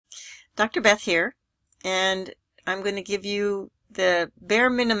Dr. Beth here, and I'm going to give you the bare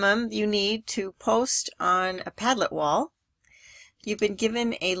minimum you need to post on a Padlet wall. You've been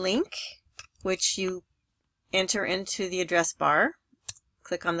given a link which you enter into the address bar.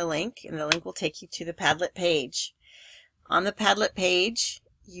 Click on the link and the link will take you to the Padlet page. On the Padlet page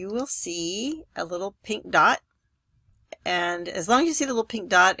you will see a little pink dot, and as long as you see the little pink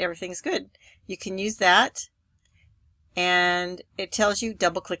dot, everything's good. You can use that, and it tells you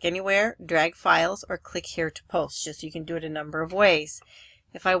double click anywhere, drag files, or click here to post. Just so you can do it a number of ways.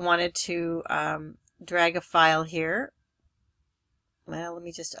 If I wanted to drag a file here, well, let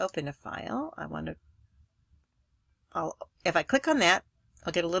me just open a file. If I click on that,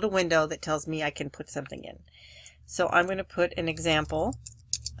 I'll get a little window that tells me I can put something in. So I'm going to put an example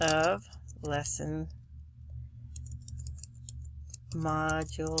of lesson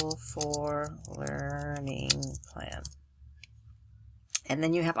module 4 learning plan. And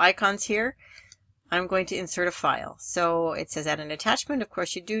then you have icons here. I'm going to insert a file. So it says add an attachment. Of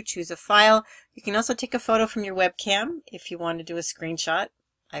course you do. Choose a file. You can also take a photo from your webcam if you want to do a screenshot.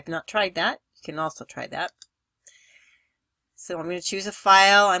 I've not tried that. You can also try that. So I'm going to choose a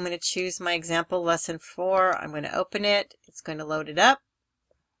file. I'm going to choose my example lesson 4. I'm going to open it. It's going to load it up.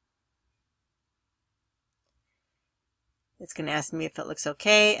 It's going to ask me if it looks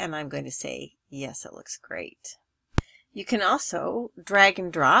okay, and I'm going to say yes, it looks great. You can also drag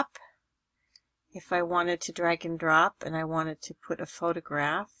and drop. If I wanted to drag and drop and I wanted to put a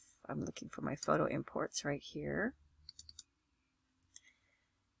photograph, I'm looking for my photo imports right here.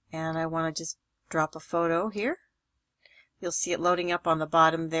 And I want to just drop a photo here. You'll see it loading up on the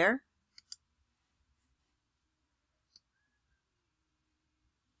bottom there.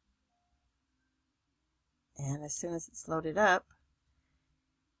 And as soon as it's loaded up,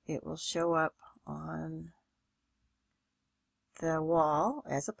 it will show up on the wall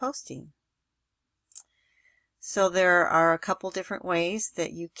as a posting. So there are a couple different ways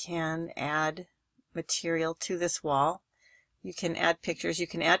that you can add material to this wall. You can add pictures, you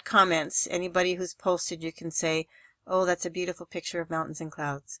can add comments. Anybody who's posted, you can say, oh, that's a beautiful picture of mountains and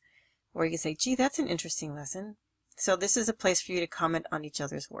clouds. Or you can say, gee, that's an interesting lesson. So this is a place for you to comment on each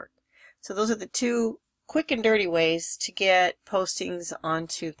other's work. So those are the two quick and dirty ways to get postings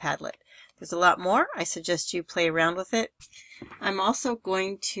onto Padlet. There's a lot more. I suggest you play around with it. I'm also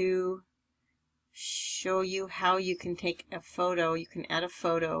going to show you how you can take a photo. You can add a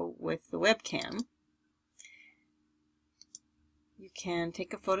photo with the webcam. You can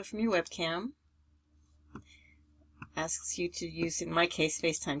take a photo from your webcam. Asks you to use, in my case,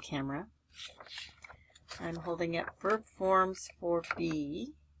 FaceTime camera. I'm holding up Verb Forms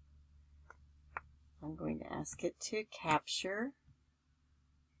 4B. I'm going to ask it to capture.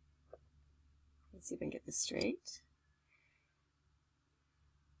 Let's see if I can get this straight.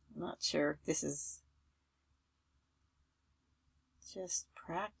 I'm not sure. This is just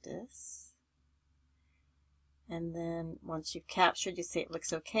practice. And then once you've captured, you say it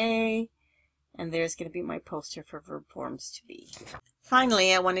looks okay. And there's going to be my poster for Verb Forms to be.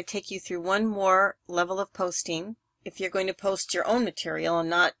 Finally, I want to take you through one more level of posting. If you're going to post your own material and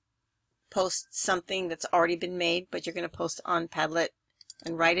not post something that's already been made, but you're going to post on Padlet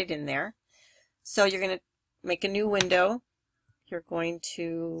and write it in there. So you're going to make a new window. You're going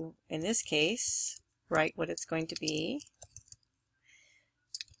to, in this case, write what it's going to be.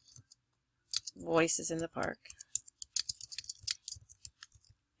 Voices in the Park.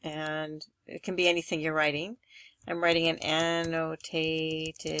 And it can be anything you're writing. I'm writing an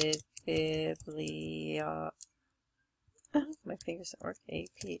annotated bibliography. My fingers don't work.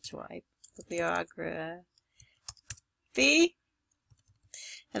 APHY. Bibliography.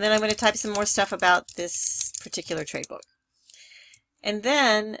 And then I'm going to type some more stuff about this particular trade book. And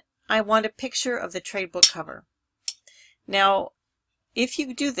then I want a picture of the trade book cover. Now, if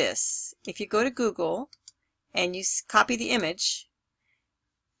you do this, if you go to Google and you copy the image,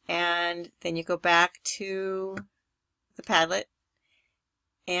 and then you go back to the Padlet,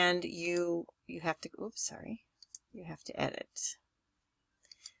 and you have to, oops, sorry, you have to edit.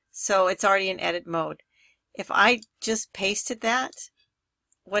 So it's already in edit mode. If I just pasted that,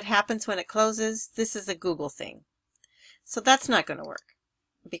 what happens when it closes? This is a Google thing. So that's not going to work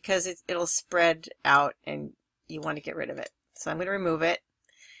because it'll spread out and you want to get rid of it. So I'm going to remove it.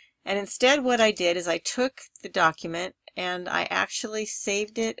 And instead what I did is I took the document and I actually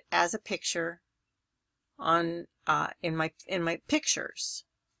saved it as a picture on in my pictures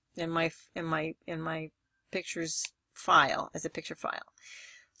in my pictures file, as a picture file.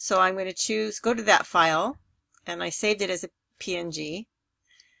 So I'm going to go to that file, and I saved it as a PNG,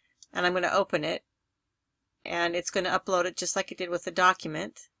 and I'm going to open it, and it's going to upload it just like it did with the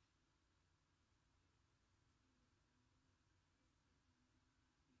document.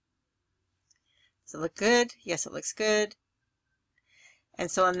 Does it look good? Yes, it looks good.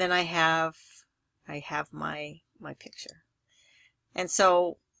 And so, and then I have my picture. And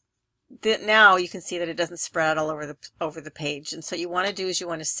so now you can see that it doesn't spread out all over the page. And so what you want to do is you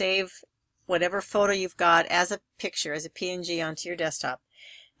want to save whatever photo you've got as a picture, as a PNG, onto your desktop.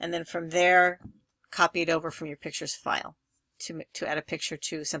 And then from there, copy it over from your pictures file to add a picture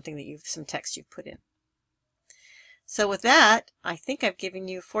to something that some text you've put in. So with that, I think I've given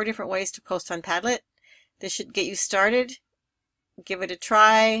you 4 different ways to post on Padlet. This should get you started. Give it a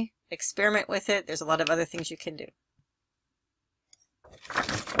try, experiment with it. There's a lot of other things you can do.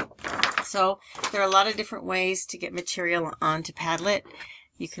 So there are a lot of different ways to get material onto Padlet.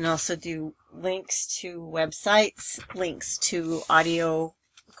 You can also do links to websites, links to audio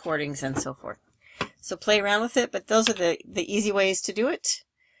recordings, and so forth. So play around with it, but those are the easy ways to do it.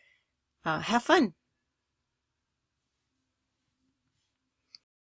 Have fun.